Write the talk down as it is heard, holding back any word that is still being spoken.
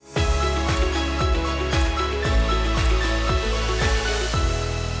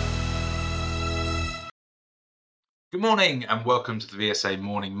morning and welcome to the VSA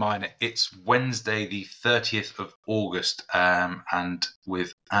Morning Miner. It's Wednesday, the 30th of August, and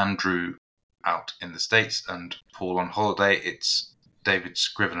with Andrew out in the States and Paul on holiday, it's David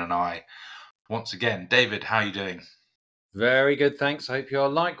Scriven and I once again. David, how are you doing? Very good, thanks. I hope you are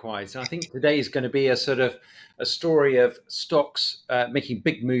likewise. I think today is going to be a story of stocks making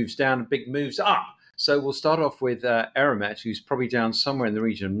big moves down and big moves up. So we'll start off with Eramet, who's probably down somewhere in the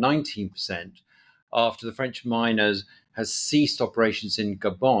region of 19% after the French miners has ceased operations in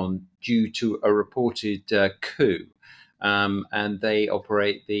Gabon due to a reported coup. And they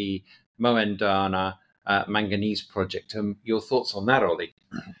operate the Moendana manganese project. Your thoughts on that, Ollie?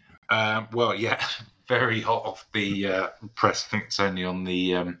 Very hot off the press. I think it's only on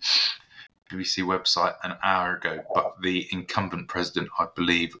the BBC website an hour ago, but the incumbent president, I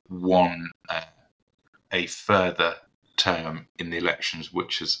believe, won a further term in the elections,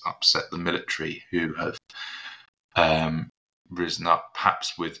 which has upset the military, who have risen up,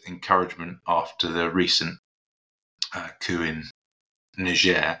 perhaps with encouragement after the recent coup in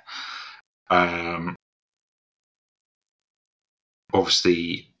Niger.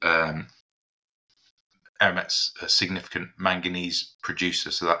 Obviously, Eramet's a significant manganese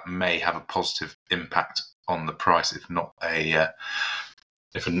producer, so that may have a positive impact on the price,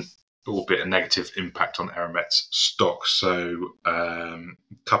 albeit a negative impact on Eramet's stock. So, a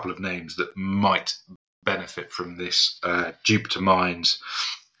couple of names that might benefit from this. Jupiter Mines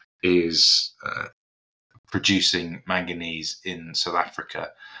is producing manganese in South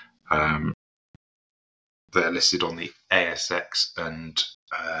Africa. They're listed on the ASX and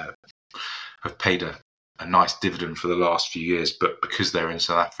have paid a nice dividend for the last few years, but because they're in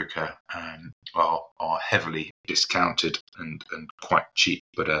South Africa, are heavily discounted and quite cheap.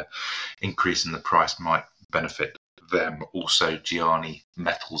 But an increase in the price might benefit them. Also, Gianni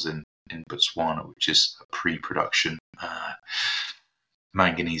Metals in Botswana, which is a pre-production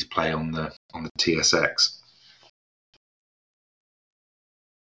manganese play on the TSX.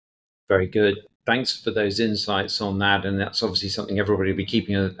 Very good. Thanks for those insights on that, and that's obviously something everybody will be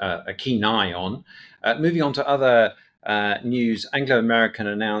keeping a keen eye on. Moving on to other news, Anglo American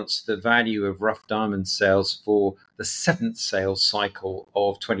announced the value of rough diamond sales for the seventh sales cycle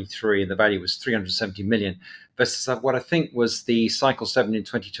of 23, and the value was 370 million, versus what I think was the cycle 7 in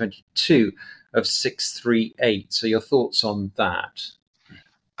 2022 of 638. So your thoughts on that?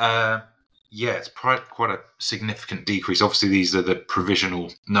 It's quite a significant decrease. Obviously, these are the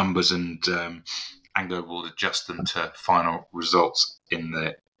provisional numbers, and Anglo will adjust them to final results in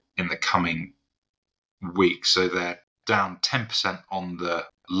the coming week. So they're down 10% on the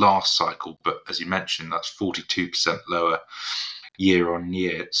last cycle, but as you mentioned, that's 42% lower year on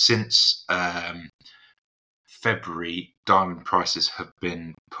year. Since February, diamond prices have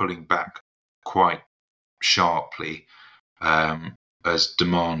been pulling back quite sharply. As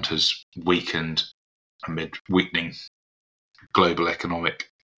demand has weakened amid weakening global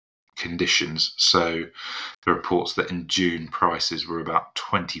economic conditions. So the reports that in June prices were about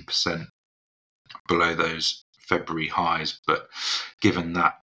 20% below those February highs. But given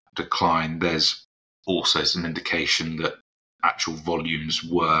that decline, there's also some indication that actual volumes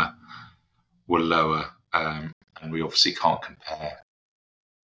were lower, and we obviously can't compare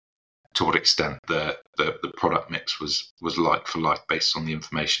to what extent the product mix was like for like based on the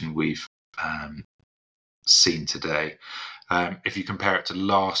information we've seen today. If you compare it to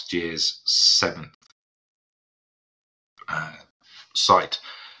last year's seventh site,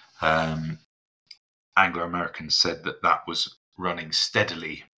 Anglo American said that was running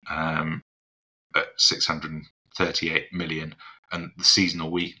steadily at 638 million, and the seasonal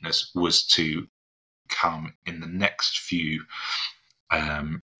weakness was to come in the next few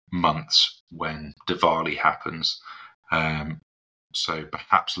months when Diwali happens. So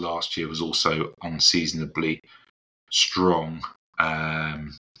perhaps last year was also unseasonably strong,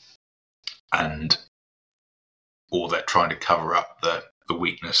 or they're trying to cover up the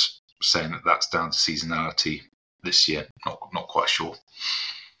weakness, saying that that's down to seasonality this year. Not quite sure.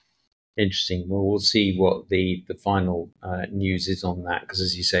 Interesting. Well, we'll see what the final news is on that, because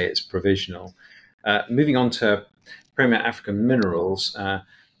as you say, it's provisional. Moving on to Premier African Minerals,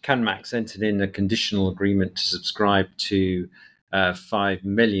 Canmax entered in a conditional agreement to subscribe to 5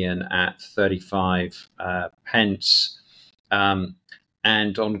 million at 35 pence.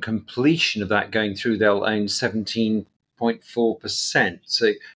 And on completion of that going through, they'll own 17.4%.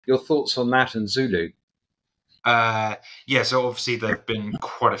 So your thoughts on that and Zulu? So obviously there have been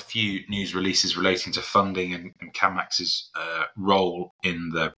quite a few news releases relating to funding and Canmax's role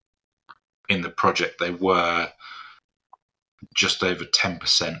in the project. They were just over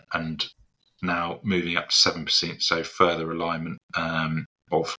 10%, and now moving up to 7%, so further alignment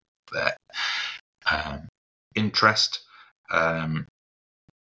of their interest.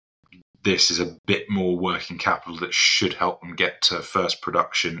 This is a bit more working capital that should help them get to first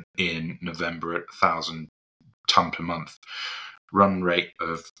production in November at 1,000 tonne per month run rate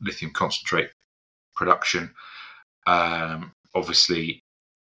of lithium concentrate production. Obviously,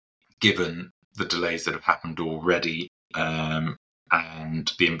 given the delays that have happened already and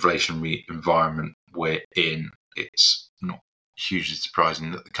the inflationary environment we're in, it's not hugely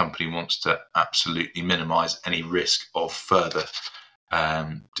surprising that the company wants to absolutely minimise any risk of further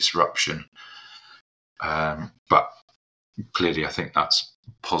disruption. But clearly, I think that's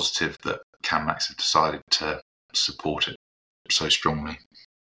positive that Canmax have decided to support it so strongly.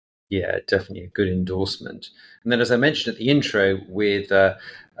 Yeah, definitely a good endorsement. And then, as I mentioned at the intro, with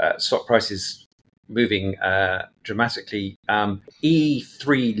stock prices moving dramatically,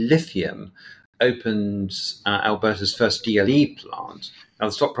 E3 Lithium opens Alberta's first DLE plant. Now,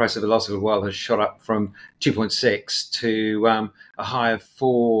 the stock price over the last little while has shot up from 2.6 to a high of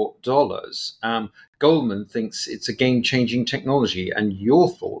 $4. Goldman thinks it's a game-changing technology. And your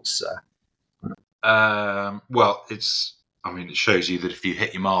thoughts, sir? Well, it shows you that if you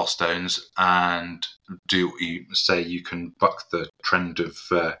hit your milestones and do what you say, you can buck the trend of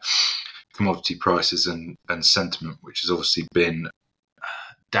commodity prices and sentiment, which has obviously been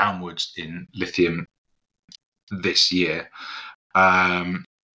downwards in lithium this year.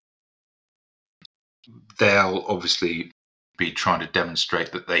 They'll obviously be trying to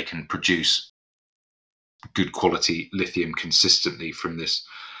demonstrate that they can produce good quality lithium consistently from this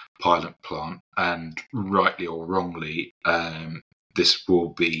pilot plant, and rightly or wrongly, this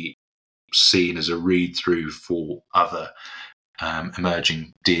will be seen as a read-through for other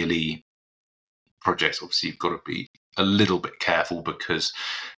emerging DLE projects. Obviously, you've got to be a little bit careful because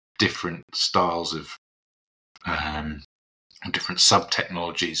different styles of different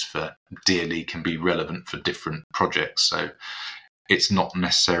sub-technologies for DLE can be relevant for different projects. So it's not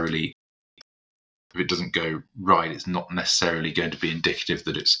necessarily, if it doesn't go right, it's not necessarily going to be indicative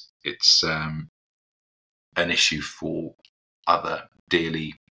that it's an issue for other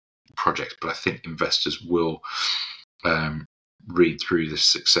DLE projects. But I think investors will read through the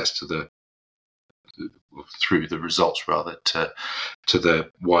success through the results rather to the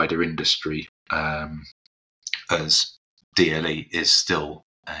wider industry, as DLE is still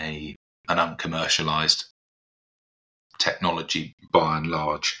an uncommercialized technology by and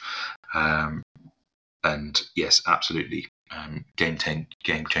large. And yes, absolutely,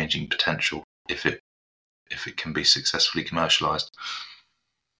 game-changing potential if it can be successfully commercialised.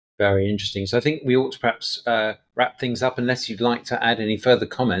 Very interesting. So I think we ought to perhaps wrap things up, unless you'd like to add any further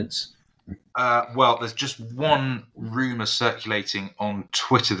comments. Well, there's just one rumour circulating on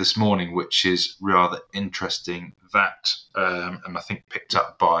Twitter this morning, which is rather interesting. That, and I think picked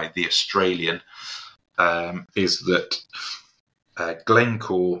up by The Australian, is that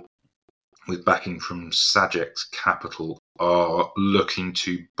Glencore, with backing from Sagex Capital, are looking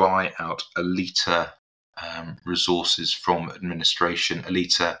to buy out Alita Resources from administration.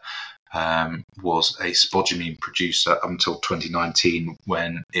 Alita was a spodumene producer up until 2019,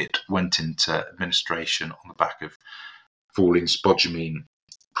 when it went into administration on the back of falling spodumene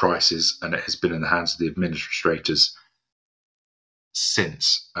prices, and it has been in the hands of the administrators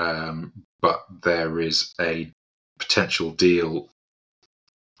since. But there is a potential deal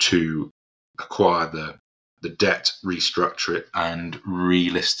to acquire the debt, restructure it, and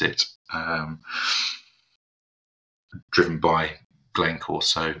relist it, driven by Glencore.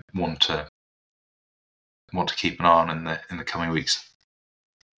 So want to keep an eye on in the coming weeks.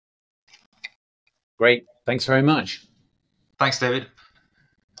 Great. Thanks very much. Thanks, David.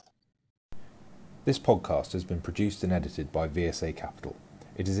 This podcast has been produced and edited by VSA Capital.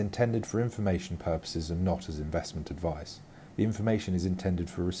 It is intended for information purposes and not as investment advice. The information is intended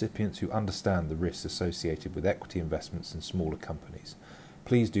for recipients who understand the risks associated with equity investments in smaller companies.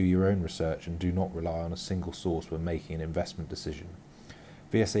 Please do your own research and do not rely on a single source when making an investment decision.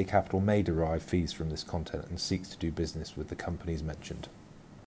 VSA Capital may derive fees from this content and seeks to do business with the companies mentioned.